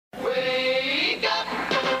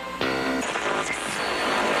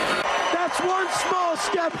one small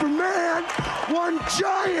step for man, one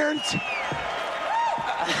giant.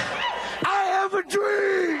 I have a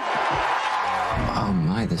dream. Oh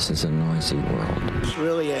my, this is a noisy world. It's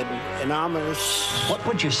really an ominous. What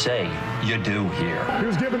would you say you do here?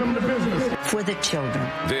 Who's giving them the business? For the children.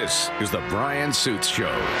 This is the Bryan Suits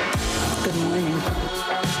Show. Good morning.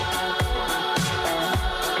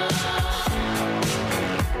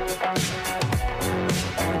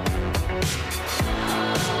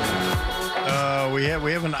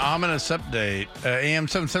 We have an ominous update. AM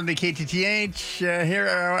 770 KTTH, here,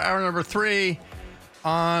 hour number 3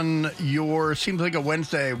 on your, seems like a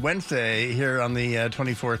Wednesday here on the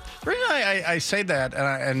 24th. The reason I say that,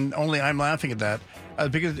 and only I'm laughing at that,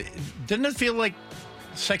 because didn't it feel like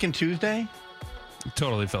second Tuesday? It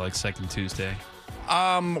totally felt like second Tuesday.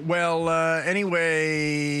 Anyway,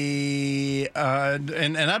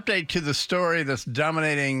 an update to the story that's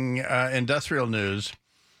dominating industrial news.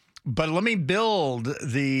 But let me build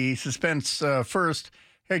the suspense first,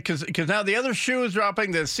 because now the other shoe is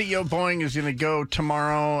dropping. The CEO of Boeing is going to go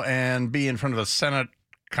tomorrow and be in front of a Senate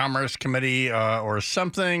Commerce Committee or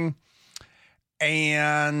something.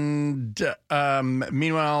 And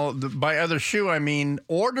meanwhile, by other shoe, I mean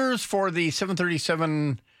orders for the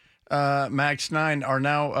 737 MAX 9 are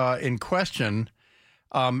now in question.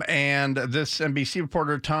 And this NBC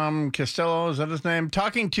reporter, Tom Costello, is that his name,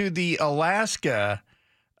 talking to the Alaska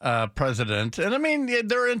president, and I mean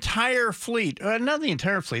their entire fleet. Not the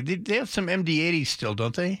entire fleet. They have some MD-80s still,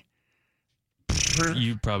 don't they?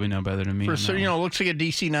 You probably know better than me. So it looks like a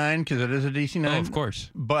DC-9 because it is a DC-9. Oh, of course.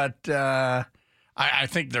 But I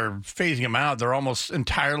think they're phasing them out. They're almost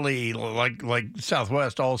entirely like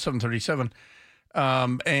Southwest, all 737,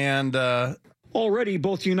 Already,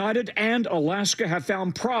 both United and Alaska have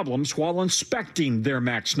found problems while inspecting their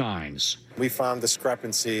MAX 9s. We found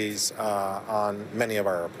discrepancies on many of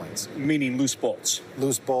our airplanes. Meaning loose bolts.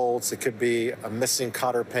 Loose bolts. It could be a missing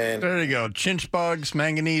cotter pin. There you go. Chinch bugs,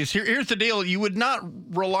 manganese. Here's the deal. You would not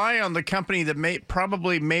rely on the company that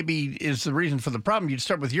maybe is the reason for the problem. You'd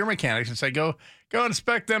start with your mechanics and say, go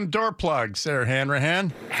inspect them door plugs there,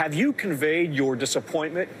 Hanrahan. Have you conveyed your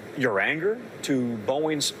disappointment, your anger to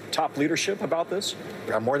Boeing's top leadership about this?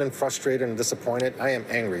 I'm more than frustrated and disappointed. I am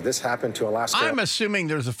angry. This happened to Alaska. I'm assuming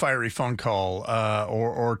there's a fiery phone call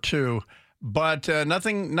or two, but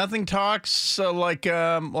nothing talks like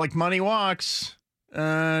money walks.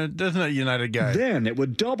 Doesn't it, United guy? Then it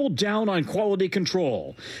would double down on quality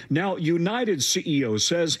control. Now, United CEO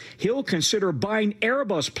says he'll consider buying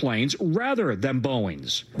Airbus planes rather than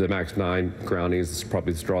Boeing's. The MAX 9 groundings is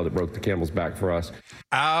probably the straw that broke the camel's back for us.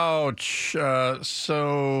 Ouch.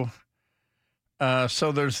 So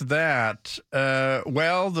there's that.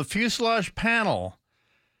 The fuselage panel.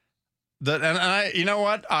 And I, you know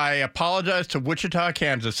what? I apologize to Wichita,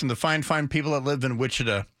 Kansas, and the fine people that live in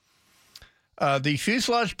Wichita. The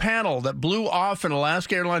fuselage panel that blew off an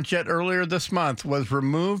Alaska Airlines jet earlier this month was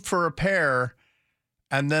removed for repair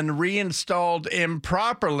and then reinstalled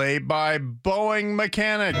improperly by Boeing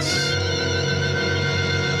mechanics.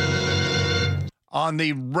 On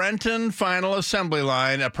the Renton final assembly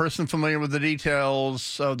line, a person familiar with the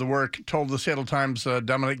details of the work told the Seattle Times,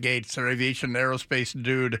 Dominic Gates, an aviation aerospace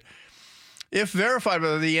dude, if verified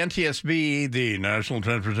by the NTSB, the National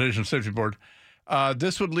Transportation Safety Board,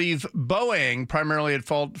 this would leave Boeing primarily at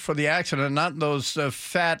fault for the accident, not those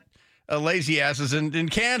fat, lazy asses in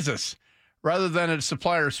Kansas, rather than its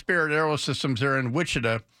supplier Spirit Aerosystems there in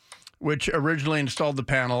Wichita, which originally installed the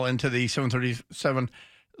panel into the 737.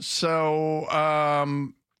 So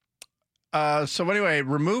anyway,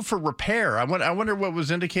 removed for repair. I wonder what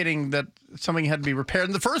was indicating that something had to be repaired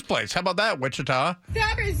in the first place. How about that, Wichita?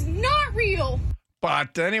 That is not real.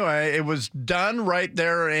 But anyway, it was done right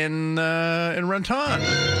there in Renton.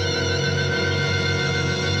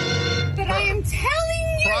 But I am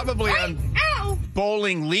telling you probably right on now.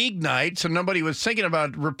 Bowling league night, so nobody was thinking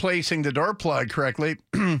about replacing the door plug correctly.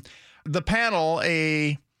 The panel,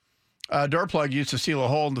 a door plug used to seal a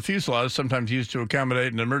hole in the fuselage, sometimes used to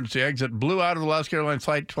accommodate an emergency exit, blew out of Alaska Airlines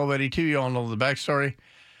Flight 1282. You all know the backstory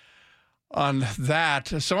on that.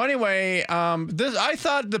 So anyway, I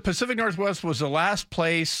thought the Pacific Northwest was the last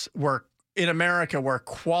place in America where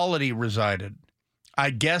quality resided. I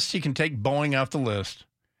guess you can take Boeing off the list.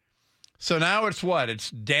 So now it's what? It's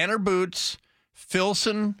Danner Boots,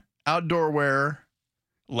 Filson Outdoor Wear,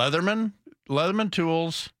 Leatherman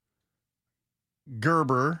Tools,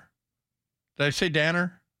 Gerber. Did I say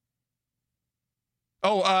Danner?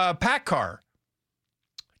 Oh, Packard.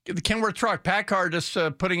 The Kenworth truck, Packard just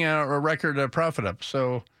putting a record profit up.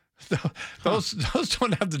 So Those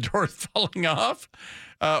don't have the doors falling off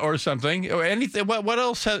or something. Or anything. What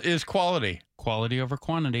else is quality? Quality over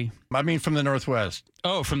quantity. I mean, from the Northwest.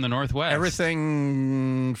 Oh, from the Northwest.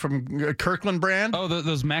 Everything from Kirkland brand. Oh,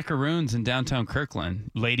 those macaroons in downtown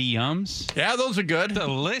Kirkland. Lady Yums. Yeah, those are good.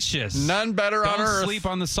 Delicious. None better on earth. Don't sleep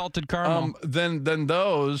on the salted caramel. Than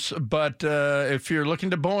those. But if you're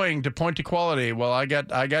looking to Boeing to point to quality, well, I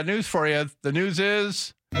got news for you. The news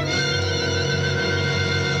is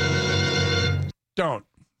don't.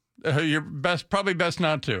 You're probably best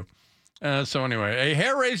not to. So anyway, a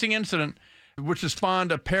hair-raising incident which has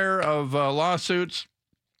spawned a pair of lawsuits,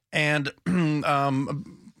 and if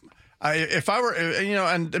I were,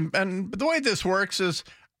 and the way this works is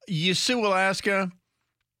you sue Alaska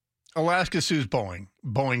sues Boeing.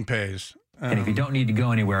 Boeing pays. And if you don't need to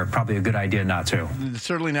go anywhere, probably a good idea not to.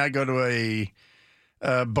 Certainly not go to a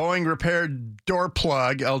Boeing repaired door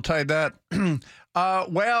plug. I'll tell you that.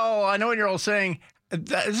 Well, I know what you're all saying.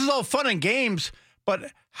 This is all fun and games,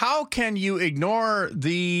 but how can you ignore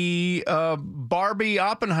the Barbie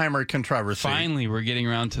Oppenheimer controversy? Finally, we're getting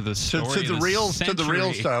around to the story to the real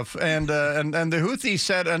stuff. And the Houthis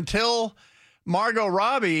said until Margot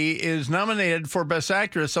Robbie is nominated for Best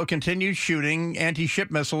Actress, they'll continue shooting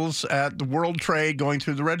anti-ship missiles at the World Trade going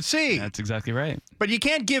through the Red Sea. That's exactly right. But you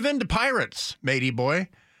can't give in to pirates, matey boy.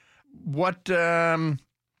 What?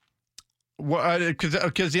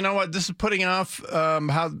 Because you know what, this is putting off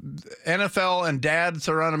how NFL and dads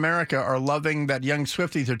around America are loving that young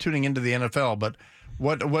Swifties are tuning into the NFL. But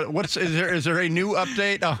is there a new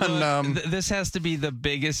update on? This has to be the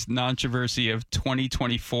biggest controversy of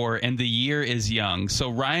 2024, and the year is young. So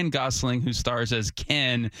Ryan Gosling, who stars as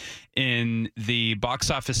Ken in the box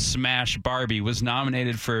office smash Barbie, was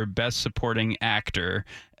nominated for Best Supporting Actor,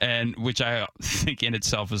 and which I think in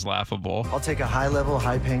itself is laughable. I'll take a high-level,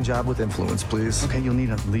 high-paying job with influence, please. Okay, you'll need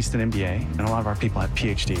at least an MBA, and a lot of our people have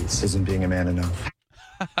PhDs. Isn't being a man enough?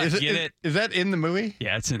 Is that in the movie?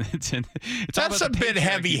 Yeah, it's in. That's a bit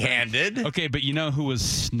heavy-handed. Okay, but you know who was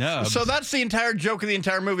snubbed? So that's the entire joke of the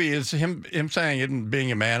entire movie is him saying isn't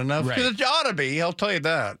being a man enough. Because it ought to be. I'll tell you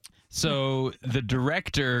that. So the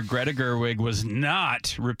director, Greta Gerwig, was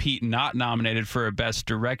not nominated for a Best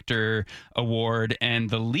Director award, and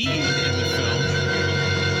the lead in the film...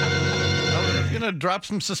 I'm going to drop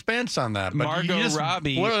some suspense on that. But Margot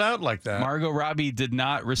Robbie... Blow it out like that. Margot Robbie did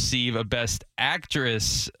not receive a Best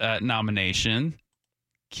Actress nomination.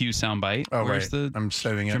 Cue soundbite. Oh, Where's right. the I'm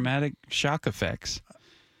saving it. Dramatic shock effects?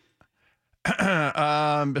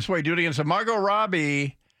 This way, do it again. So Margot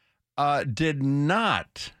Robbie did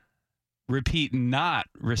not... not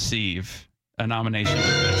receive a nomination for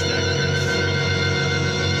Best Actress.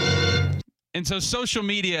 And so social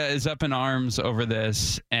media is up in arms over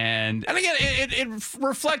this. And again, it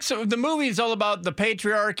reflects, the movie is all about the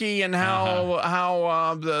patriarchy and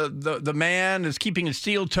how the man is keeping a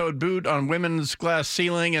steel-toed boot on women's glass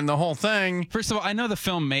ceiling and the whole thing. First of all, I know the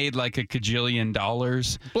film made like $1 gajillion.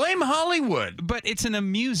 Blame Hollywood. But it's an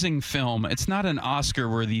amusing film. It's not an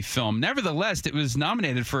Oscar-worthy film. Nevertheless, it was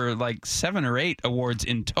nominated for like 7 or 8 awards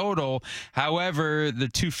in total. However, the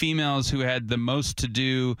two females who had the most to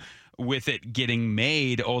do with it getting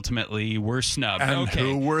made ultimately were snubbed. And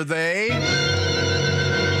who were they?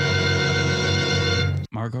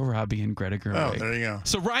 Margot Robbie and Greta Gerwig. Oh, there you go.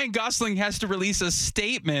 So Ryan Gosling has to release a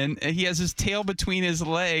statement. He has his tail between his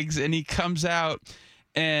legs, and he comes out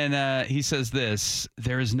and he says this: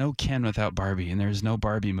 there is no Ken without Barbie, and there is no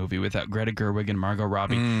Barbie movie without Greta Gerwig and Margot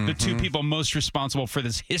Robbie, the two people most responsible for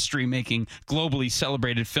this history-making, globally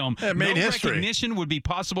celebrated film. It made history. Recognition would be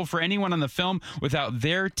possible for anyone on the film without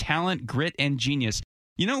their talent, grit, and genius.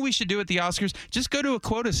 You know what we should do at the Oscars? Just go to a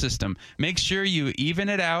quota system. Make sure you even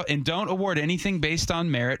it out and don't award anything based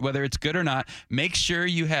on merit, whether it's good or not. Make sure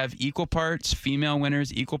you have equal parts female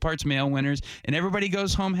winners, equal parts male winners, and everybody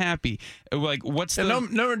goes home happy. Like, what's the...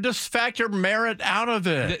 No, just factor merit out of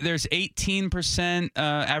it. There's 18%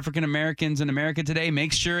 African Americans in America today.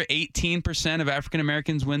 Make sure 18% of African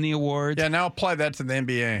Americans win the awards. Yeah, now apply that to the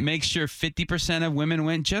NBA. Make sure 50% of women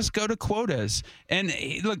win. Just go to quotas. And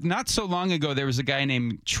look, not so long ago, there was a guy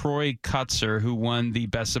named Troy Kutzer, who won the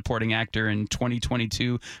Best Supporting Actor in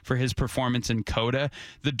 2022 for his performance in Coda.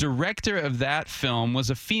 The director of that film was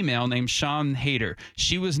a female named Sian Heder.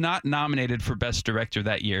 She was not nominated for Best Director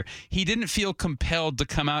that year. He didn't feel compelled to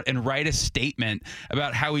come out and write a statement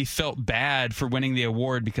about how he felt bad for winning the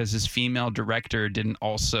award because his female director didn't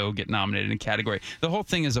also get nominated in a category. The whole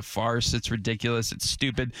thing is a farce. It's ridiculous. It's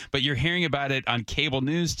stupid. But you're hearing about it on cable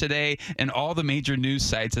news today and all the major news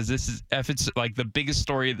sites as it's like the biggest biggest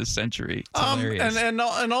story of the century. It's hilarious. And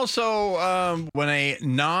also when a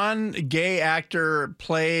non-gay actor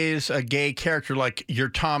plays a gay character like your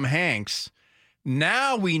Tom Hanks,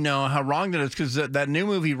 now we know how wrong that is, because that new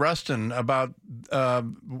movie Rustin about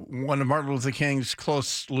one of Martin Luther King's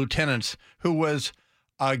close lieutenants who was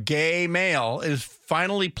a gay male is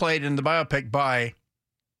finally played in the biopic by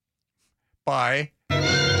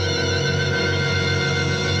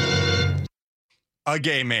a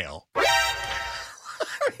gay male.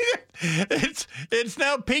 It's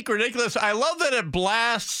now peak ridiculous. I love that it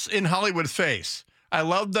blasts in Hollywood's face. I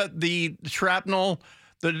love that the shrapnel,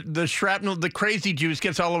 the crazy juice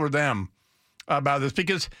gets all over them about this,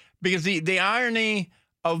 because the irony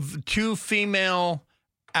of two female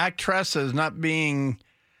actresses not being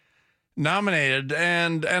nominated,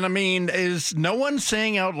 and I mean, is no one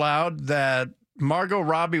saying out loud that Margot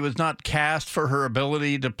Robbie was not cast for her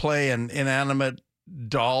ability to play an inanimate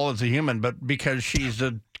doll as a human, but because she's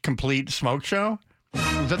a complete smoke show?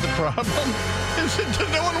 Is that the problem? Does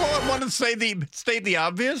no one want to state the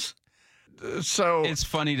obvious? So it's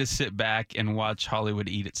funny to sit back and watch Hollywood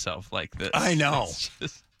eat itself like this. I know.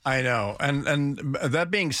 I know. And that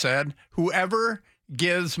being said, whoever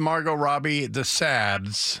gives Margot Robbie the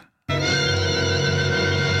SADS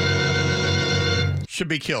should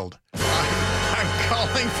be killed. I'm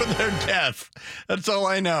calling for their death. That's all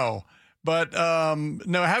I know. But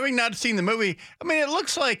no, having not seen the movie, I mean, it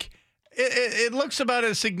looks like it looks about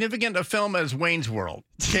as significant a film as Wayne's World,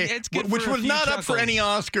 It's good which for a was few not up for chuckles. any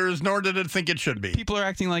Oscars, nor did it think it should be. People are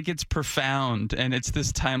acting like it's profound and it's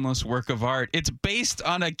this timeless work of art. It's based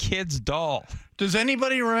on a kid's doll. Does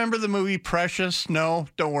anybody remember the movie Precious? No,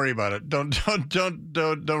 don't worry about it. Don't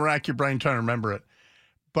rack your brain trying to remember it.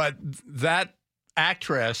 But that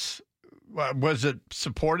actress, was it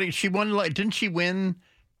supporting? She won, didn't she win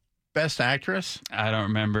Best Actress? I don't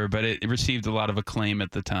remember, but it received a lot of acclaim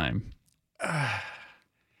at the time.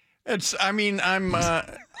 That's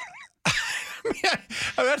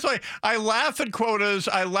why I laugh at quotas.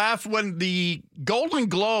 I laugh when the Golden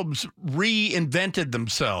Globes reinvented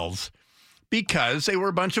themselves because they were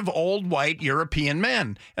a bunch of old white European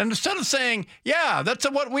men. And instead of saying, yeah, that's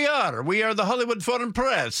what we are the Hollywood Foreign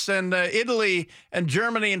Press, and Italy and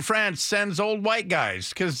Germany and France sends old white guys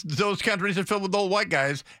because those countries are filled with old white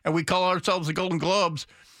guys, and we call ourselves the Golden Globes.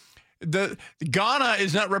 The Ghana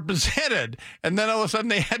is not represented, and then all of a sudden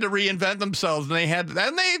they had to reinvent themselves, and they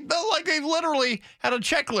literally had a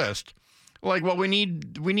checklist, like, well, we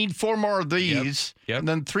need 4 more of these, Yep. and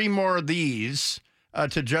then 3 more of these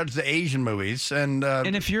to judge the Asian movies, and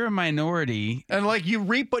if you're a minority, and like you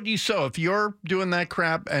reap what you sow. If you're doing that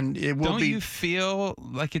crap, and it will don't you feel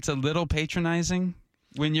like it's a little patronizing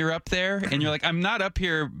when you're up there and you're like, I'm not up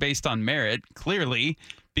here based on merit, clearly.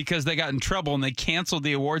 Because they got in trouble and they canceled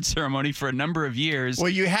the award ceremony for a number of years. Well,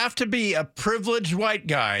 you have to be a privileged white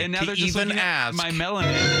guy and now to they're just even looking at ask my melanin.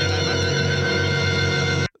 And I'm up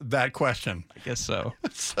there. that question. I guess so.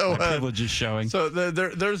 So my privilege is showing. So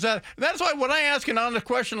there's that. That's why when I ask an honest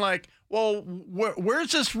question like, well,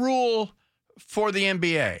 where's this rule for the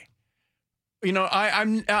NBA? You know,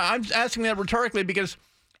 I'm asking that rhetorically because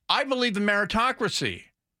I believe in meritocracy.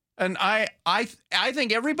 And I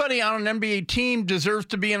think everybody on an NBA team deserves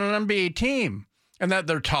to be in an NBA team, and that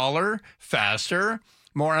they're taller, faster,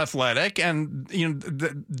 more athletic, and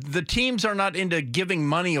the teams are not into giving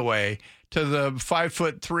money away to the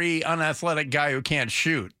 5'3" unathletic guy who can't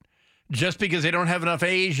shoot just because they don't have enough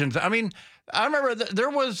Asians. I mean, I remember there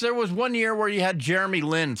was one year where you had Jeremy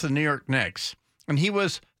Lin for the New York Knicks, and he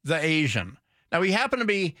was the Asian. Now he happened to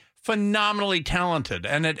be phenomenally talented,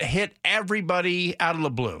 and it hit everybody out of the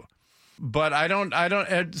blue. But I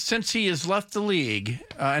don't. Since he has left the league,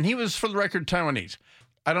 and he was, for the record, Taiwanese.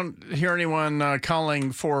 I don't hear anyone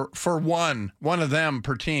calling for one of them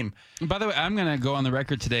per team. By the way, I'm going to go on the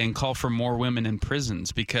record today and call for more women in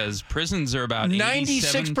prisons because prisons are about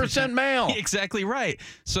 96% male. Exactly right.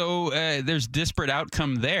 So there's disparate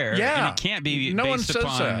outcome there. Yeah. And it can't be No one based says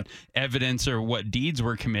upon that. evidence or what deeds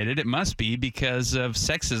were committed. It must be because of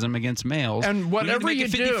sexism against males. And whatever you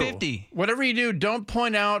do, don't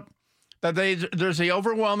point out that there's the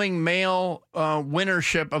overwhelming male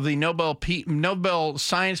winnership of the Nobel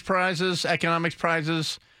Science Prizes, Economics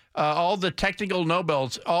Prizes, all the technical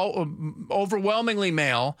Nobels, all overwhelmingly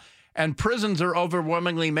male, and prisons are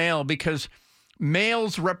overwhelmingly male because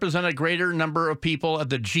males represent a greater number of people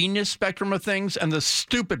at the genius spectrum of things and the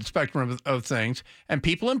stupid spectrum of things, and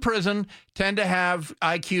people in prison tend to have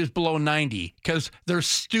IQs below 90 because they're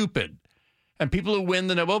stupid, and people who win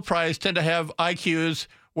the Nobel Prize tend to have IQs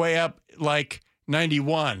way up like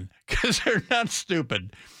 91 because they're not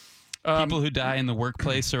stupid. People who die in the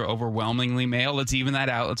workplace are overwhelmingly male. Let's even that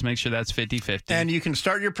out. Let's make sure that's 50-50. And you can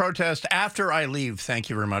start your protest after I leave. Thank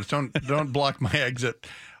you very much. Don't block my exit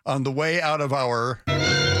on the way out of our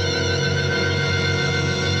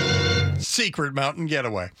secret mountain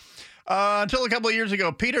getaway. Until a couple of years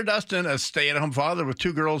ago, Peter Dustin, a stay-at-home father with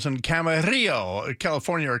 2 girls in Camarillo,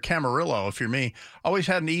 California, or Camarillo, if you're me, always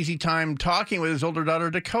had an easy time talking with his older daughter,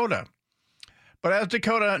 Dakota. But as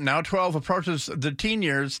Dakota, now 12, approaches the teen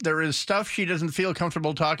years, there is stuff she doesn't feel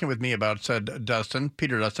comfortable talking with me about, said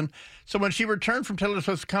Peter Dustin. So when she returned from Taylor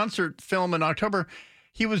Swift's concert film in October,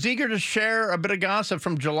 he was eager to share a bit of gossip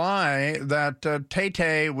from July that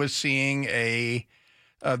Tay-Tay was seeing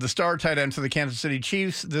the star tight end for the Kansas City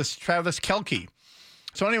Chiefs, this Travis Kelce.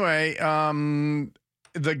 So anyway,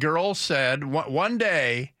 the girl said one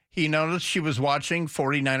day he noticed she was watching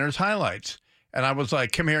 49ers highlights. And I was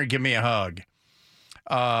like, come here and give me a hug.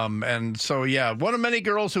 And so, yeah, one of many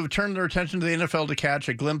girls who have turned their attention to the NFL to catch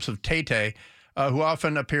a glimpse of Tay-Tay, who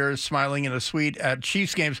often appears smiling in a suite at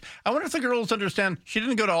Chiefs games. I wonder if the girls understand she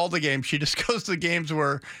didn't go to all the games. She just goes to the games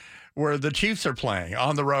where the Chiefs are playing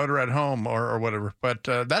on the road or at home or whatever. But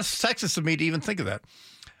that's sexist of me to even think of that.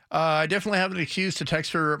 I definitely have an excuse to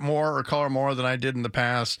text her more or call her more than I did in the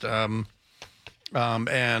past. And all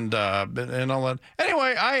that.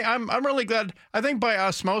 Anyway, I'm really glad. I think by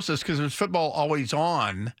osmosis, because there's football always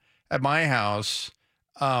on at my house,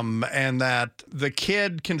 and that the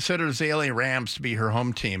kid considers the LA Rams to be her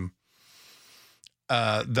home team.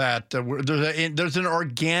 There's an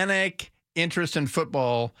organic interest in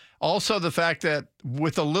football. Also, the fact that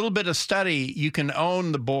with a little bit of study, you can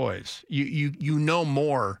own the boys. You know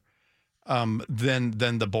more than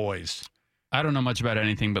the boys. I don't know much about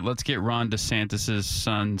anything, but let's get Ron DeSantis'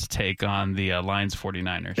 son's take on the Lions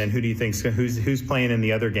 49ers. And who do you think's who's playing in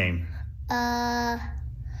the other game?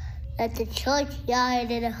 That's the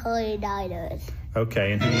Churchyard and the 49ers.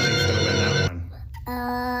 Okay, and who do you think's going to win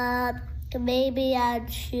that one? Maybe I'll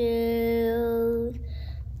choose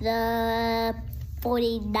the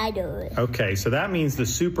 49ers. Okay, so that means the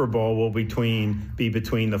Super Bowl will be between the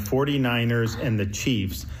 49ers and the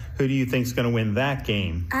Chiefs. Who do you think's going to win that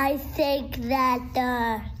game? I think that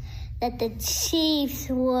the Chiefs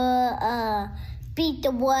will beat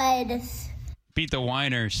the Whiners. Beat the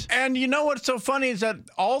Whiners. And you know what's so funny is that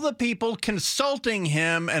all the people consulting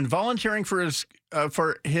him and volunteering for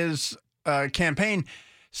his campaign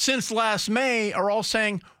since last May are all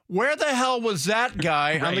saying, "Where the hell was that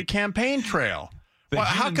guy on the campaign trail?"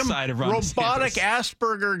 How come robotic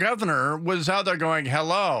Asperger governor was out there going,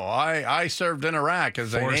 "Hello, I served in Iraq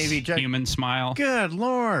as a Navy jet." Human smile. Good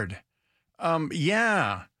Lord.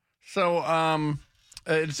 Yeah. So,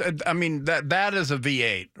 that is a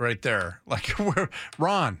V8 right there. Like,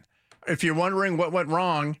 Ron, if you're wondering what went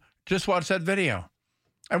wrong, just watch that video.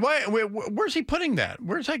 And where's he putting that?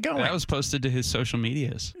 Where's that going? That was posted to his social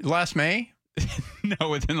medias. Last May? No,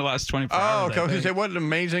 within the last 24 hours. Oh, okay. What an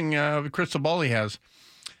amazing crystal ball he has.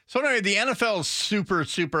 So anyway, the NFL is super,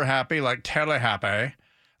 super happy, like tele happy,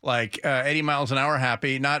 like 80 miles an hour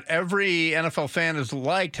happy. Not every NFL fan has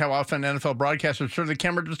liked how often NFL broadcasters turn the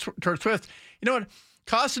camera towards Swift. You know what?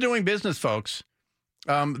 Cost of doing business, folks.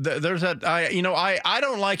 There's that. I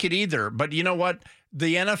don't like it either. But you know what?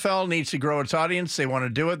 The NFL needs to grow its audience. They want to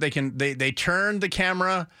do it. They turn the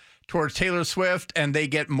camera towards Taylor Swift, and they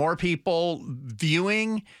get more people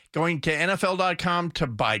viewing, going to NFL.com to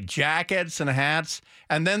buy jackets and hats.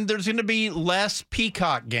 And then there's going to be less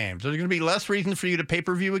Peacock games. There's going to be less reason for you to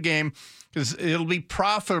pay-per-view a game because it'll be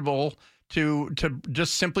profitable to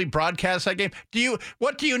just simply broadcast that game.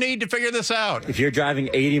 What do you need to figure this out? If you're driving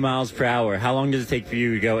 80 miles per hour, how long does it take for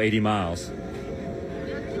you to go 80 miles?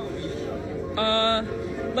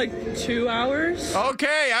 Like 2 hours.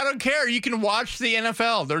 Okay, I don't care. You can watch the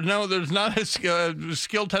NFL. There's not a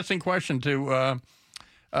skill testing question to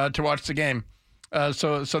watch the game.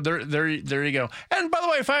 So there you go. And by the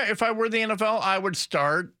way, if I were the NFL, I would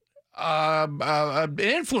start an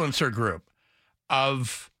influencer group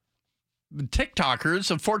of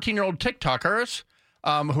TikTokers, of 14-year-old TikTokers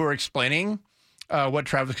who are explaining what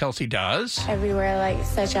Travis Kelce does. Everywhere, like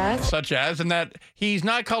such as, and that he's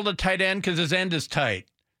not called a tight end because his end is tight.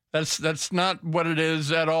 That's not what it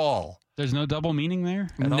is at all. There's no double meaning there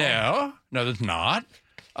at all? No, there's not.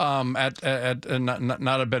 Not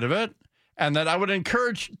a bit of it. And that I would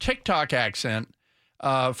encourage TikTok accent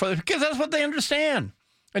because that's what they understand.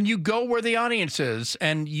 And you go where the audience is,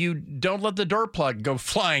 and you don't let the door plug go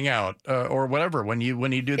flying out or whatever when you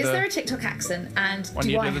do the. Is there a TikTok accent? And when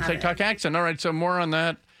you do the TikTok accent? All right, so more on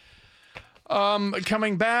that.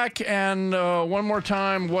 Coming back, and one more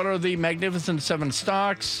time, what are the Magnificent Seven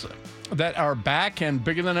stocks? that are back and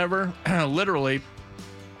bigger than ever, literally.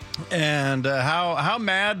 And how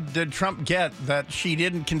mad did Trump get that she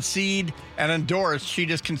didn't concede and endorse? She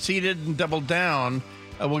just conceded and doubled down.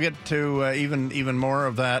 We'll get to even more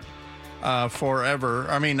of that forever.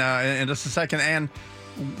 In just a second. And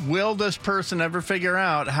will this person ever figure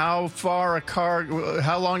out how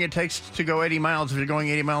long it takes to go 80 miles if you're going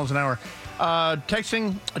 80 miles an hour?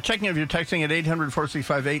 Checking if you're texting at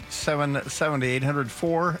 800-465-8770,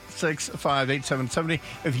 800-465-8770.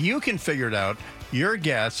 If you can figure it out, your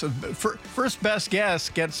guess, first best guess,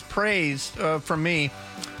 gets praise from me.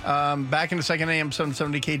 Back in the second AM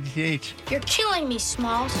 770 KTH. You're killing me,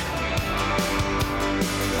 Smalls.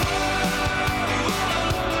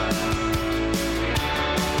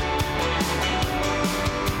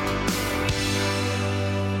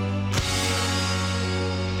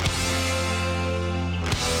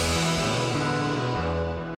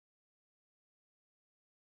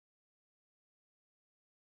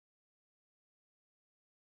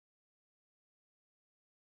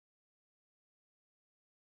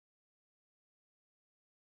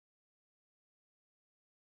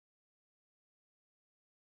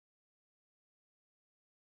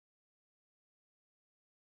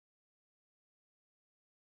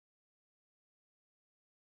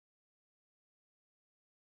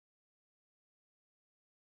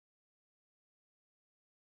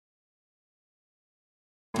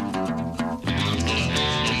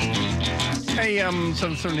 Hey,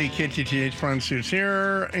 770 KTTH, Bryan Suits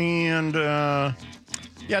here, and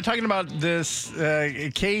talking about this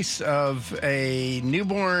case of a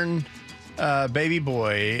newborn baby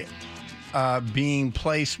boy being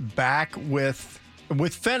placed back with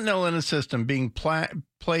fentanyl in his system, being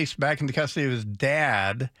placed back in the custody of his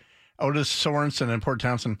dad, Otis Sorensen in Port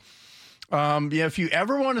Townsend. If you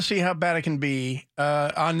ever want to see how bad it can be,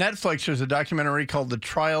 on Netflix there's a documentary called The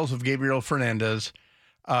Trials of Gabriel Fernandez.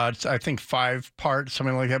 It's, I think, 5 parts,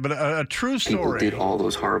 something like that, but a true story. People did all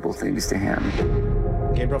those horrible things to him.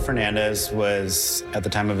 Gabriel Fernandez was, at the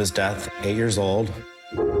time of his death, 8 years old.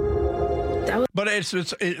 But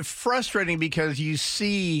it's frustrating because you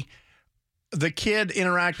see the kid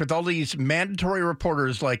interact with all these mandatory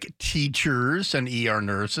reporters like teachers and ER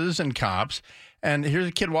nurses and cops. And here's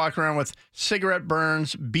a kid walking around with cigarette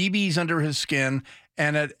burns, BBs under his skin,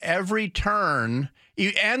 and at every turn,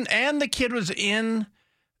 and the kid was in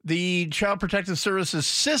the Child Protective Services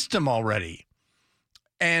system already,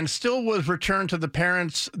 and still was returned to the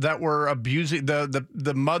parents that were abusing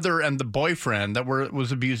the mother and the boyfriend that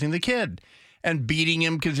was abusing the kid and beating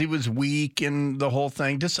him because he was weak and the whole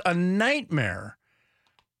thing. Just a nightmare.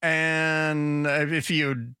 And if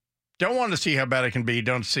you don't want to see how bad it can be,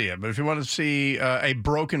 don't see it. But if you want to see a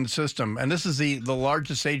broken system, and this is the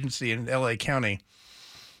largest agency in LA County,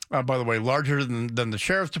 by the way, larger than the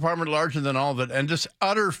sheriff's department, larger than all of it, and just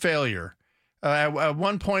utter failure. At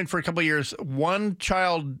one point for a couple of years, one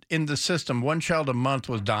child in the system, one child a month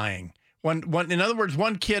was dying. In other words,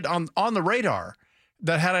 one kid on the radar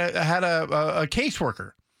that had a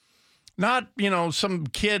caseworker, not some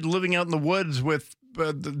kid living out in the woods with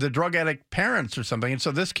the drug addict parents or something. And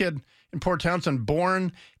so this kid in Port Townsend,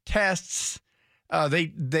 born, tests.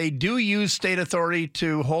 They do use state authority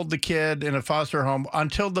to hold the kid in a foster home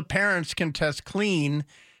until the parents can test clean.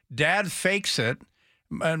 Dad fakes it,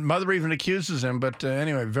 and mother even accuses him. But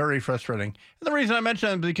anyway, very frustrating. And the reason I mention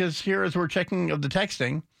it is because here, as we're checking of the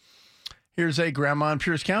texting, here's a grandma in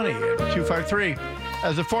Pierce County, 253.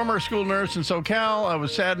 As a former school nurse in SoCal, I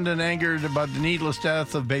was saddened and angered about the needless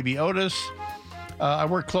death of baby Otis. I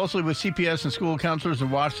worked closely with CPS and school counselors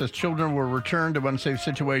and watched as children were returned to unsafe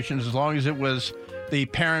situations as long as it was the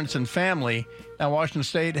parents and family. Now, Washington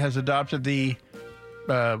State has adopted a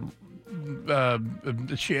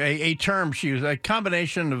term she used, a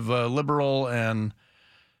combination of liberal and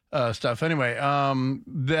stuff. Anyway,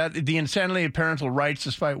 that the insanity of parental rights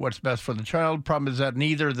despite what's best for the child. Problem is that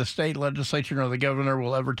neither the state legislature nor the governor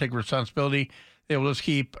will ever take responsibility. They will just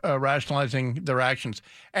keep rationalizing their actions.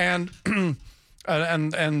 And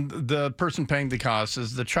the person paying the cost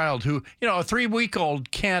is the child who, a 3-week-old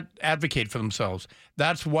can't advocate for themselves.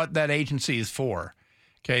 That's what that agency is for.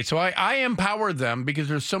 Okay, so I empower them because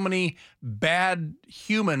there's so many bad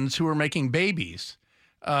humans who are making babies.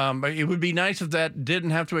 It would be nice if that didn't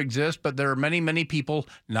have to exist, but there are many, many people,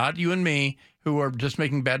 not you and me, who are just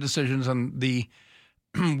making bad decisions, and the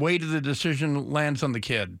weight of the decision lands on the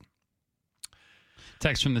kid.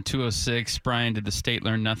 Text from the 206, Brian, did the state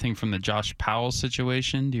learn nothing from the Josh Powell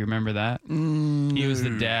situation? Do you remember that? He was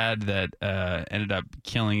the dad that ended up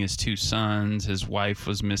killing his 2 sons. His wife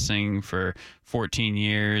was missing for 14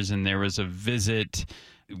 years, and there was a visit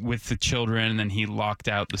with the children, and then he locked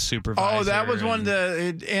out the supervisor. Oh, that was one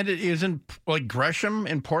and it isn't like Gresham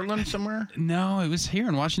in Portland somewhere? No, it was here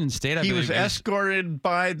in Washington State. He was escorted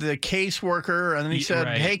by the caseworker, and then he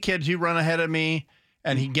said, "Hey, kids, you run ahead of me."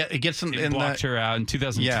 And he gets them in blocked her out in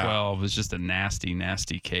 2012. It was just a nasty,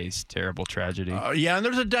 nasty case. Terrible tragedy. Yeah, and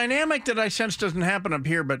there's a dynamic that I sense doesn't happen up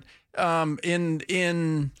here, but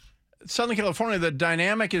in Southern California, the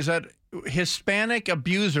dynamic is that Hispanic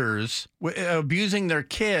abusers abusing their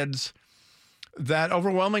kids, that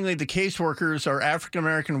overwhelmingly the caseworkers are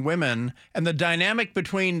African-American women, and the dynamic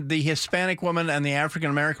between the Hispanic woman and the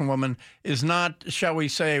African-American woman is not, shall we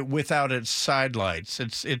say, without its sidelights.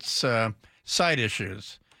 It's side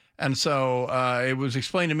issues. And so it was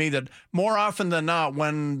explained to me that more often than not,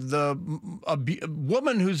 when the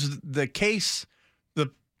woman who's the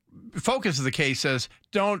focus of the case says,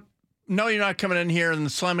 no, you're not coming in here,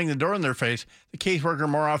 and slamming the door in their face, the caseworker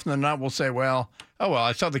more often than not will say, well,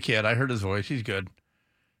 I saw the kid. I heard his voice. He's good.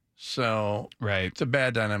 So it's a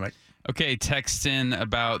bad dynamic. Okay, text in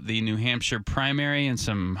about the New Hampshire primary and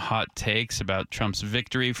some hot takes about Trump's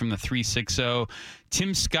victory from the 360.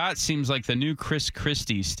 Tim Scott seems like the new Chris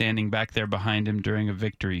Christie standing back there behind him during a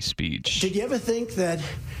victory speech. Did you ever think that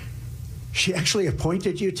she actually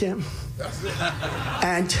appointed you, Tim?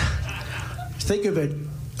 And think of it,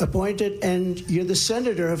 appointed, and you're the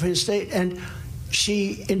senator of his state, and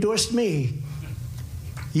she endorsed me.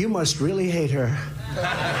 You must really hate her.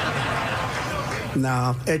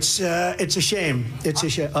 No, it's a shame. It's a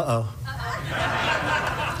shame. I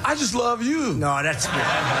just love you. No, that's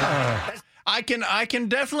I can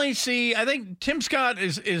definitely see. I think Tim Scott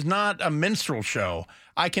is not a minstrel show.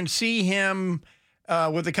 I can see him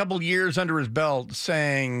with a couple years under his belt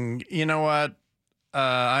saying, you know what,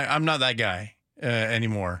 I'm not that guy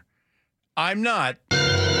anymore. I'm not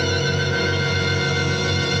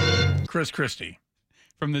Chris Christie.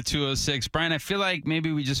 From the 206, Bryan, I feel like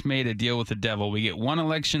maybe we just made a deal with the devil. We get one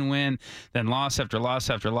election win, then loss after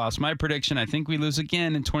loss after loss. My prediction, I think we lose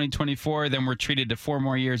again in 2024. Then we're treated to 4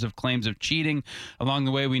 more years of claims of cheating. Along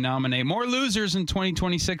the way, we nominate more losers in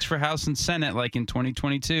 2026 for House and Senate, like in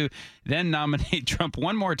 2022. Then nominate Trump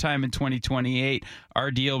one more time in 2028.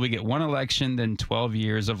 Our deal, we get one election, then 12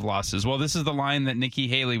 years of losses. Well, this is the line that Nikki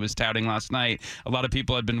Haley was touting last night. A lot of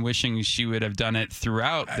people had been wishing she would have done it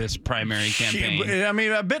throughout this primary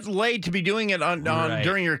campaign. A bit late to be doing it on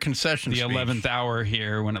during your concession speech. The 11th hour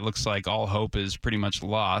here, when it looks like all hope is pretty much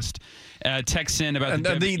lost. Text in about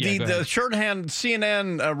the shorthand.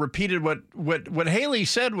 CNN repeated what Haley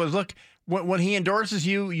said was, look, when he endorses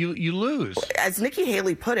you lose. As Nikki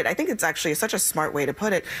Haley put it, I think it's actually such a smart way to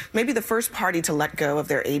put it. Maybe the first party to let go of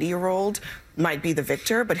their 80-year-old might be the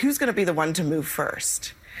victor, but who's going to be the one to move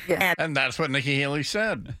first? Yeah. And that's what Nikki Haley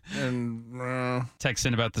said. And text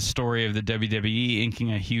in about the story of the WWE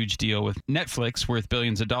inking a huge deal with Netflix worth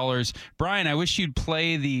billions of dollars. Bryan, I wish you'd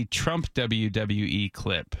play the Trump WWE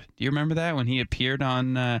clip. Do you remember that when he appeared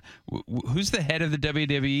on who's the head of the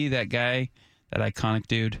WWE? That guy, that iconic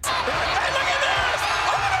dude. Hey, look at this!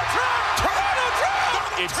 Donald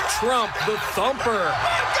Trump! It's Trump the Thumper.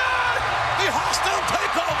 My God! The hostile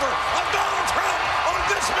takeover of Donald Trump on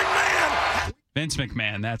Vince McMahon. Vince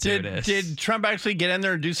McMahon, that's who it is. Did Trump actually get in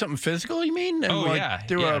there and do something physical, you mean?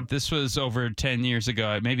 And This was over 10 years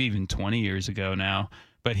ago, maybe even 20 years ago now.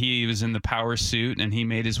 But he was in the power suit, and he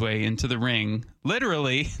made his way into the ring,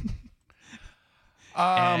 literally,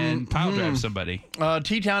 and pile drive somebody.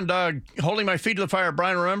 T-Town Dog, holding my feet to the fire.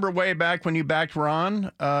 Bryan, remember way back when you backed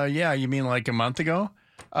Ron? Yeah, you mean like a month ago?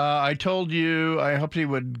 I told you I hoped he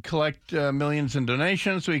would collect millions in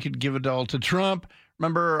donations so he could give it all to Trump.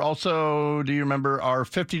 Remember also, do you remember our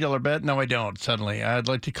 $50 bet? No, I don't, suddenly. I'd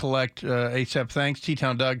like to collect ASAP. Thanks,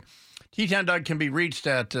 T-Town Doug. T-Town Doug can be reached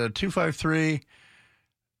at 253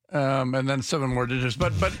 and then 7 more digits.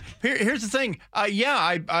 But here's the thing.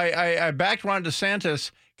 I backed Ron DeSantis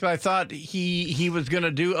because I thought he was going to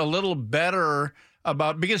do a little better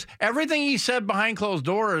because everything he said behind closed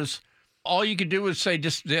doors, all you could do was say,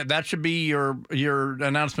 that should be your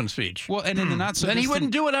announcement speech. Well, and in the not so then he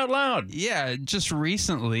wouldn't do it out loud. Yeah, just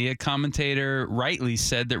recently, a commentator rightly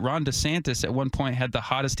said that Ron DeSantis at one point had the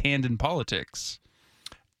hottest hand in politics.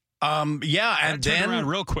 And turned around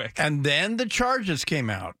real quick. And then the charges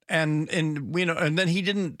came out, and then he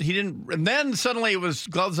didn't, and then suddenly it was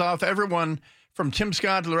gloves off. Everyone from Tim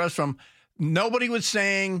Scott to the rest of them, nobody was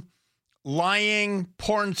saying lying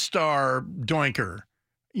porn star doinker.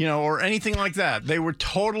 Or anything like that. They were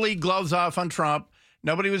totally gloves off on Trump.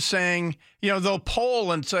 Nobody was saying, they'll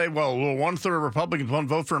poll and say, well, 1/3 of Republicans won't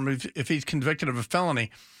vote for him if he's convicted of a felony.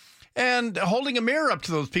 and holding a mirror up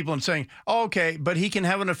to those people and saying, oh, okay, but he can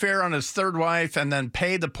have an affair on his third wife and then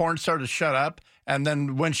pay the porn star to shut up. And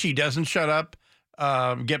then when she doesn't shut up,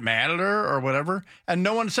 get mad at her or whatever. And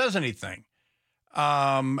no one says anything.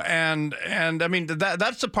 And I mean,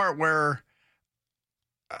 that's the part where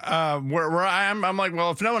I'm like,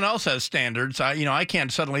 well, if no one else has standards, I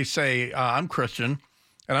can't suddenly say I'm Christian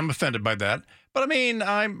and I'm offended by that. But I mean,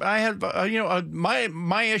 I have,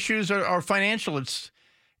 my issues are financial. It's,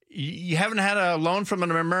 you haven't had a loan from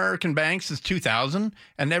an American bank since 2000.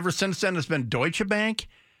 And ever since then, it's been Deutsche Bank,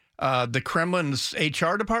 the Kremlin's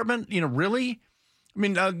HR department, really? I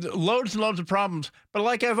mean, loads and loads of problems. But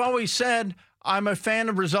like I've always said, I'm a fan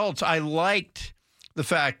of results. I liked the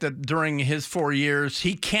fact that during his 4 years,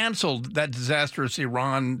 he canceled that disastrous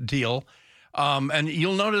Iran deal. And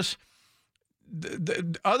you'll notice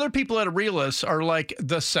the other people that are realists are like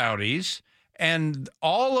the Saudis, and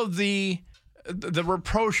all of the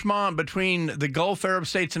rapprochement between the Gulf Arab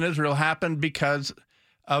states and Israel happened because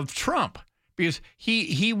of Trump. Because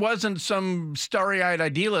he wasn't some starry-eyed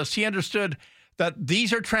idealist. He understood that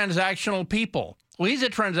these are transactional people. Well, he's a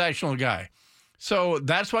transactional guy. So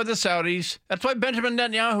that's why the Saudis, that's why Benjamin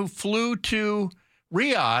Netanyahu flew to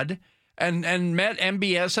Riyadh and met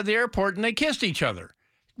MBS at the airport, and they kissed each other.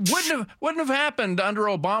 Wouldn't have happened under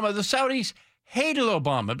Obama. The Saudis hated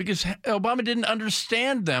Obama because Obama didn't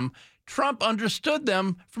understand them. Trump understood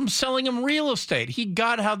them from selling them real estate. He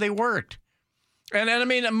got how they worked. And I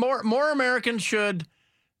mean, more Americans should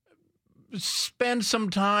spend some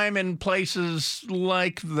time in places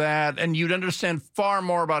like that, and you'd understand far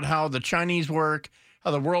more about how the Chinese work,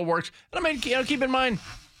 how the world works. And I mean, keep in mind,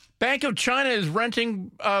 Bank of China is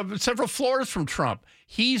renting several floors from Trump.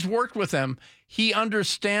 He's worked with them. He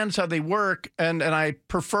understands how they work, and I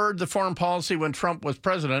preferred the foreign policy when Trump was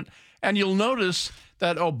president. And you'll notice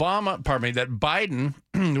that that Biden,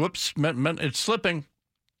 whoops, it's slipping,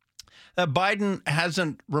 that Biden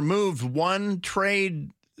hasn't removed one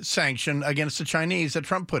trade sanction against the Chinese that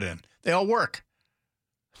Trump put in. They all work.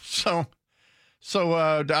 So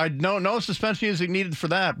I no suspense music needed for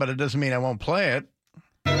that, but it doesn't mean I won't play it.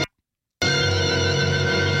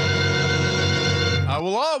 I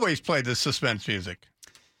will always play the suspense music.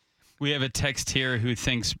 We have a text here who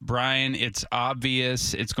thinks, Bryan, it's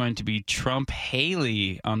obvious it's going to be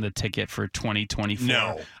Trump-Haley on the ticket for 2024.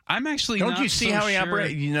 No. I'm actually Don't not you see so how he sure.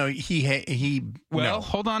 operates? Well, no.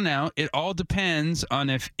 Hold on now. It all depends on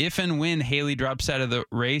if and when Haley drops out of the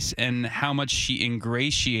race and how much she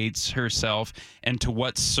ingratiates herself and to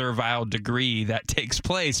what servile degree that takes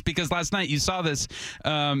place. Because last night you saw this.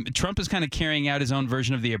 Trump is kind of carrying out his own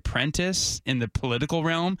version of The Apprentice in the political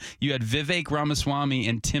realm. You had Vivek Ramaswamy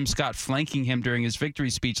and Tim Scott flanking him during his victory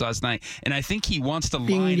speech last night. And I think he wants to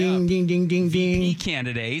line up VP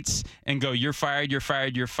candidates and go, you're fired, you're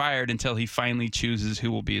fired, you're fired, until he finally chooses who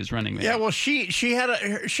will be his running mate. Yeah, well, she had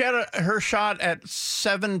her shot at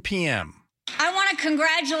 7 p.m. I want to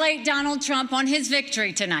congratulate Donald Trump on his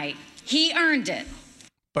victory tonight. He earned it.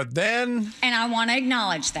 But then... And I want to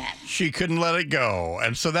acknowledge that. She couldn't let it go.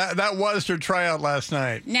 And so that was her tryout last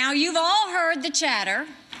night. Now, you've all heard the chatter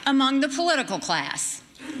among the political class.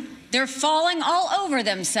 They're falling all over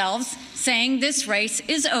themselves, saying this race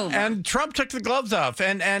is over. And Trump took the gloves off,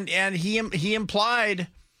 and he implied,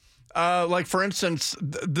 like, for instance,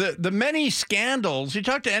 the many scandals. You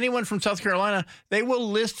talk to anyone from South Carolina, they will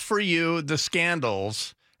list for you the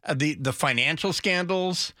scandals, the financial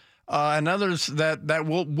scandals, and others that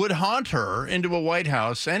would haunt her into a White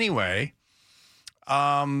House anyway.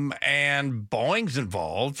 And Boeing's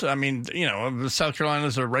involved. I mean, South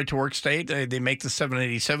Carolina's a right-to-work state. They make the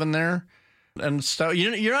 787 there. And so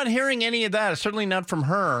you're not hearing any of that, certainly not from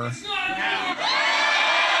her.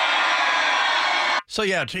 So,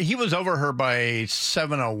 yeah, he was over her by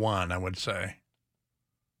 7:01, I would say.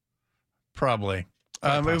 Probably.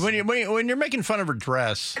 When you're making fun of her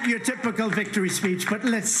dress. Your typical victory speech, but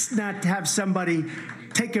let's not have somebody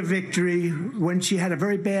take a victory when she had a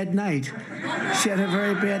very bad night. She had a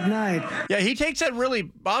very bad night. Yeah, he takes that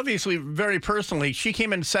really, obviously, very personally. She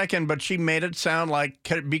came in second, but she made it sound like,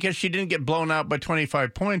 because she didn't get blown out by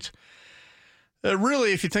 25 points,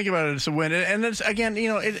 really, if you think about it, it's a win. And it's, again,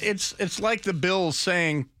 it's like the Bills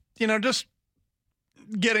saying, just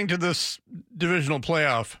getting to this divisional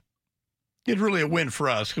playoff, it's really a win for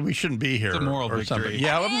us because we shouldn't be here. It's a moral victory. Something.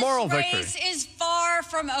 Yeah, a moral victory. This race is far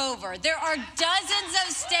from over. There are dozens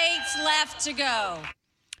of states left to go.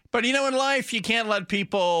 But, in life, you can't let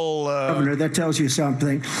people... Governor, that tells you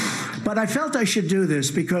something. But I felt I should do this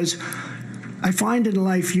because I find in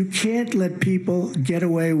life you can't let people get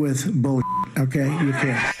away with bullshit, okay? You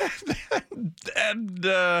can't.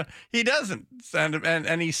 and he doesn't.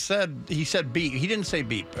 And he said beep. He didn't say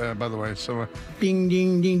beep, by the way. So ding,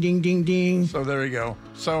 ding, ding, ding, ding, ding. So there you go.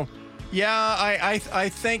 So yeah, I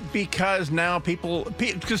think because now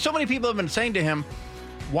because so many people have been saying to him,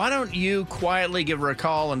 why don't you quietly give her a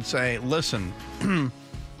call and say, listen,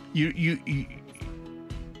 you'll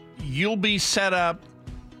be set up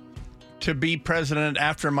to be president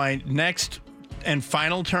after my next and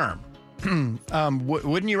final term.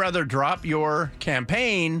 Wouldn't you rather drop your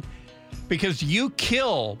campaign because you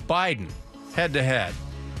kill Biden head to head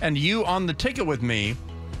and you on the ticket with me?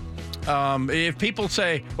 If people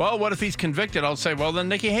say, well, what if he's convicted? I'll say, well, then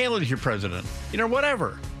Nikki Haley's your president,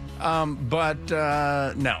 whatever. But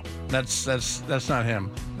no, that's not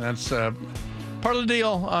him. That's part of the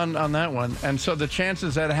deal on that one. And so the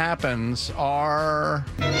chances that happens are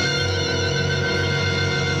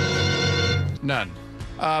none.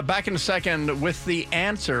 Back in a second with the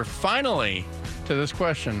answer, finally, to this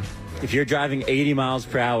question. If you're driving 80 miles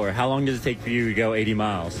per hour, how long does it take for you to go 80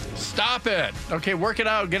 miles? Stop it. Okay, work it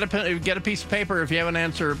out. Get a piece of paper if you have an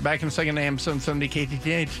answer. Back in a second, AM 770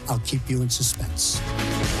 KTTH. I'll keep you in suspense.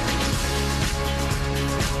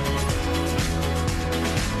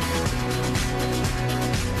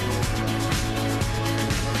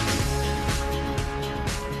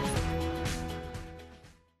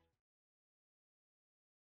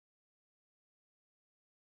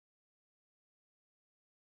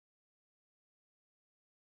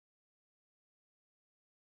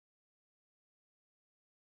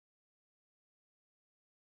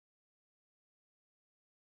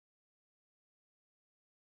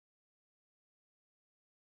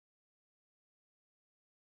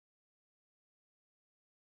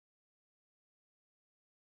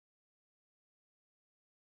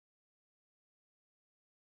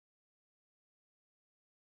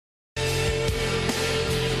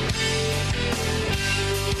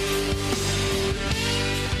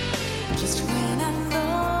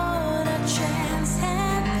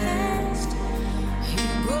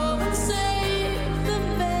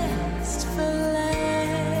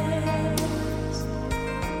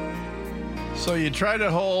 So you tried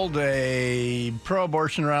to hold a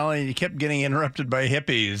pro-abortion rally and you kept getting interrupted by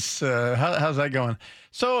hippies. How's that going?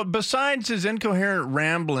 So besides his incoherent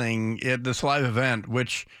rambling at this live event,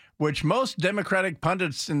 which most Democratic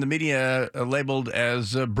pundits in the media labeled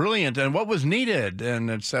as brilliant and what was needed and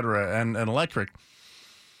et cetera and electric,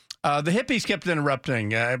 the hippies kept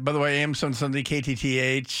interrupting. By the way, AM Sunday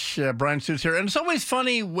KTTH, Bryan Suits here. And it's always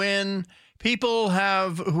funny when people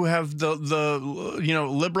who have the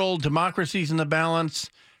liberal democracies in the balance,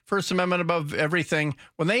 First Amendment above everything,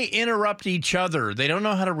 when they interrupt each other, they don't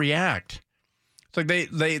know how to react. It's like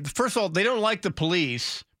they first of all, they don't like the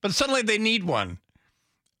police, but suddenly they need one.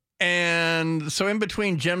 And so in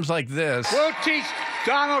between gems like this. We'll teach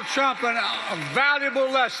Donald Trump a valuable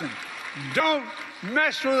lesson. Don't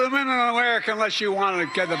mess with the women in America unless you want to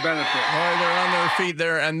get the benefit. Boy, they're on their feet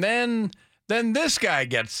there. And then this guy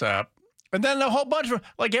gets up. And then a whole bunch of,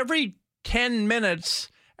 like every 10 minutes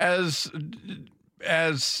as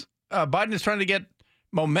Biden is trying to get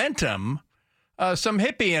momentum, some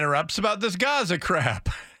hippie interrupts about this Gaza crap.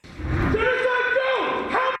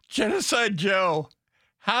 Genocide Joe.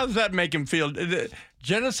 How does that make him feel?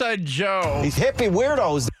 Genocide Joe. These hippie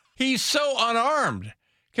weirdos. He's so unarmed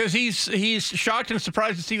because he's shocked and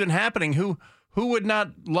surprised it's even happening. Who would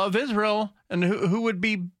not love Israel and who would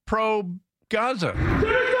be pro-Gaza?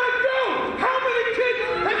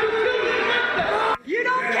 You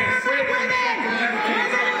don't care about women!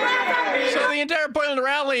 So the entire point of the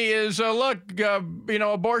rally is, look,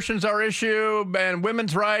 abortion's our issue and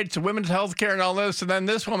women's rights, women's health care and all this. And then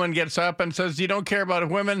this woman gets up and says, you don't care about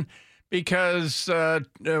women because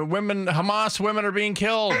Hamas women are being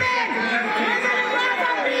killed.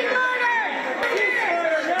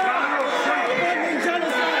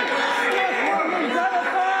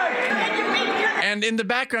 And in the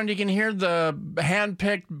background, you can hear the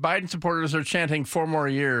hand-picked Biden supporters are chanting 4 more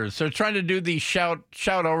years. They're trying to do the shout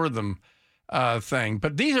over them thing.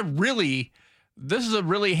 But this is a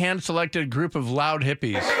really hand-selected group of loud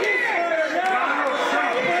hippies.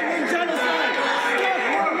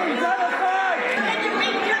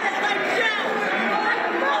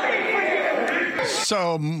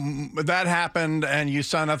 So that happened, and you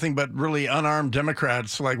saw nothing but really unarmed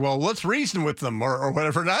Democrats like, well, let's reason with them or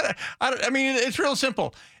whatever. I mean, it's real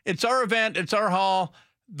simple. It's our event. It's our hall.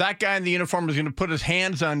 That guy in the uniform is going to put his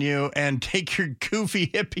hands on you and take your goofy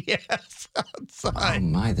hippie ass outside. Oh,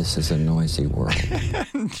 my, this is a noisy world.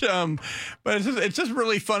 But it's just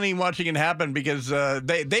really funny watching it happen because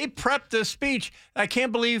they prepped this speech. I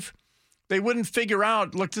can't believe they wouldn't figure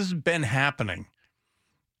out, look, this has been happening.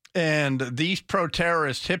 And these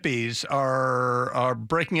pro-terrorist hippies are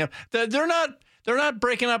breaking up. They're not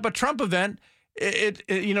breaking up a Trump event.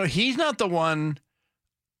 He's not the one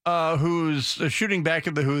who's shooting back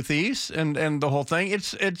at the Houthis and the whole thing.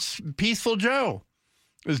 It's Peaceful Joe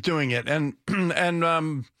is doing it. And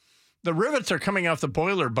the rivets are coming off the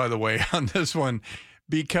boiler, by the way, on this one,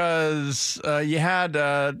 because you had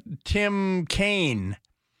Tim Kaine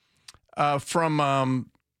from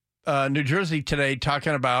New Jersey today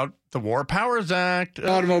talking about the War Powers Act.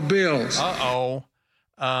 Automobiles.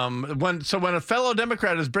 When a fellow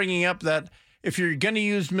Democrat is bringing up that if you're going to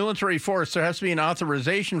use military force, there has to be an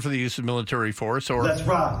authorization for the use of military force, or That's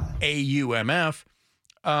right. AUMF,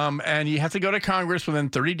 and you have to go to Congress within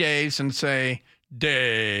 30 days and say,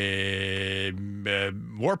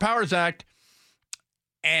 War Powers Act.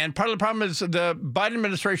 And part of the problem is the Biden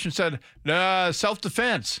administration said,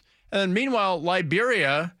 self-defense. And then meanwhile,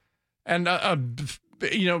 Liberia and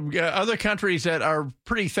other countries that are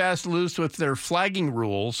pretty fast and loose with their flagging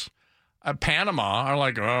rules, Panama, are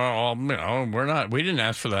like, we didn't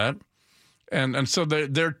ask for that. And so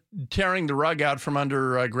they're tearing the rug out from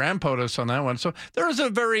under Graham POTUS on that one. So there is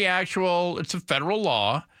a it's a federal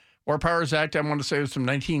law. War Powers Act, I want to say it was from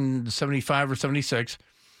 1975 or 76.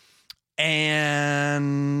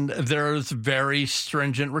 And there's very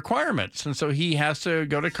stringent requirements. And so he has to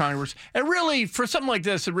go to Congress. And really, for something like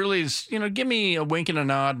this, it really is, give me a wink and a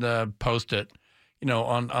nod and post it,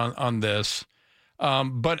 on this.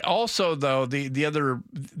 But also, though, the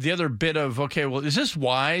other bit of, okay, well, is this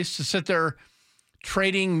wise to sit there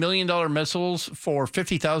trading $1 million missiles for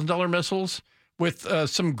 $50,000 missiles with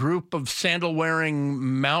some group of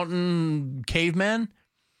sandal-wearing mountain cavemen?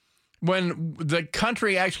 When the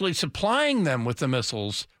country actually supplying them with the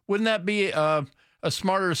missiles, wouldn't that be a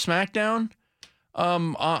smarter smackdown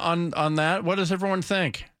on that? What does everyone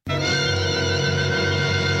think?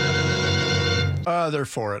 They're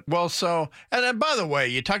for it. Well, and by the way,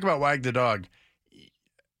 you talk about wag the dog.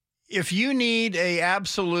 If you need a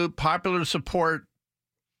absolute popular support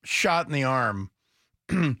shot in the arm,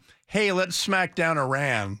 hey, let's smack down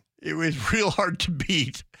Iran. It was real hard to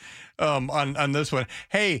beat. On this one.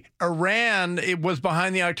 Hey, Iran, it was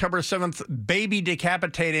behind the October 7th baby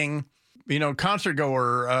decapitating, concert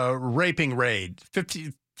goer raping raid.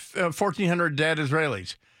 1,400 dead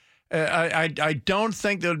Israelis. I don't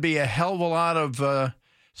think there would be a hell of a lot of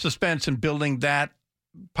suspense in building that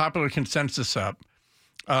popular consensus up.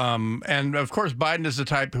 And of course, Biden is the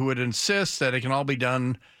type who would insist that it can all be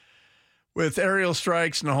done with aerial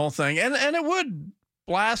strikes and the whole thing. And it would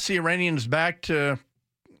blast the Iranians back to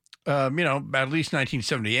at least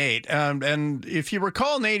 1978. And if you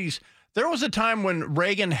recall in the 80s, there was a time when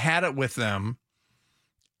Reagan had it with them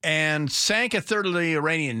and sank a third of the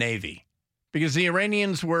Iranian Navy because the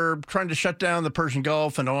Iranians were trying to shut down the Persian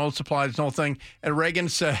Gulf and oil supplies and the whole thing. And Reagan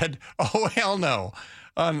said, oh, hell no,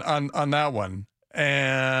 on that one.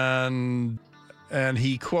 And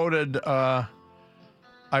he quoted, I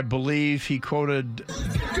believe he quoted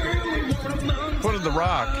The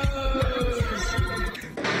Rock.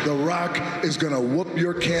 The Rock is going to whoop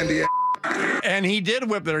your candy ass. And he did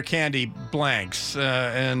whip their candy blanks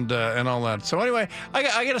and all that. So anyway,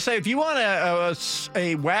 I got to say, if you want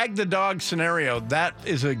a wag the dog scenario, that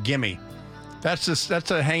is a gimme. That's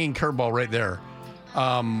a hanging curveball right there.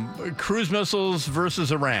 Cruise missiles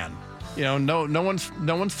versus Iran. No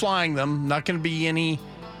one's flying them. Not going to be any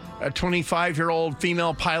 25-year-old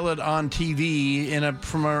female pilot on TV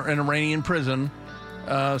from an Iranian prison.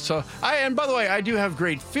 And by the way, I do have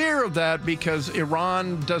great fear of that because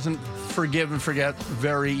Iran doesn't forgive and forget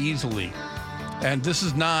very easily. And this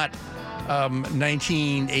is not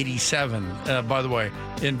 1987, by the way.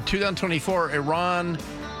 In 2024, Iran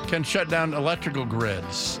can shut down electrical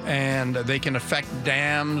grids, and they can affect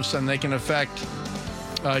dams, and they can affect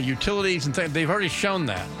utilities and things. They've already shown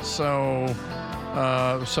that. So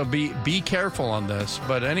be careful on this.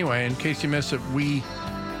 But anyway, in case you missed it, we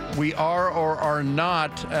are or are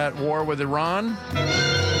not at war with Iran.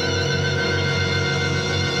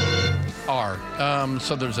 Are.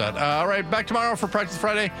 So there's that. All right, back tomorrow for Practice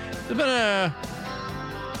Friday. It's been a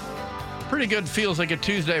pretty good, feels like a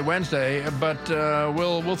Tuesday, Wednesday, but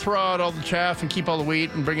we'll throw out all the chaff and keep all the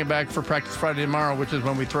wheat and bring it back for Practice Friday tomorrow, which is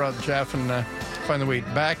when we throw out the chaff and find the wheat.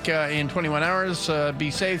 Back in 21 hours.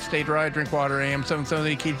 Be safe, stay dry, drink water. AM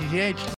 770 KTTH.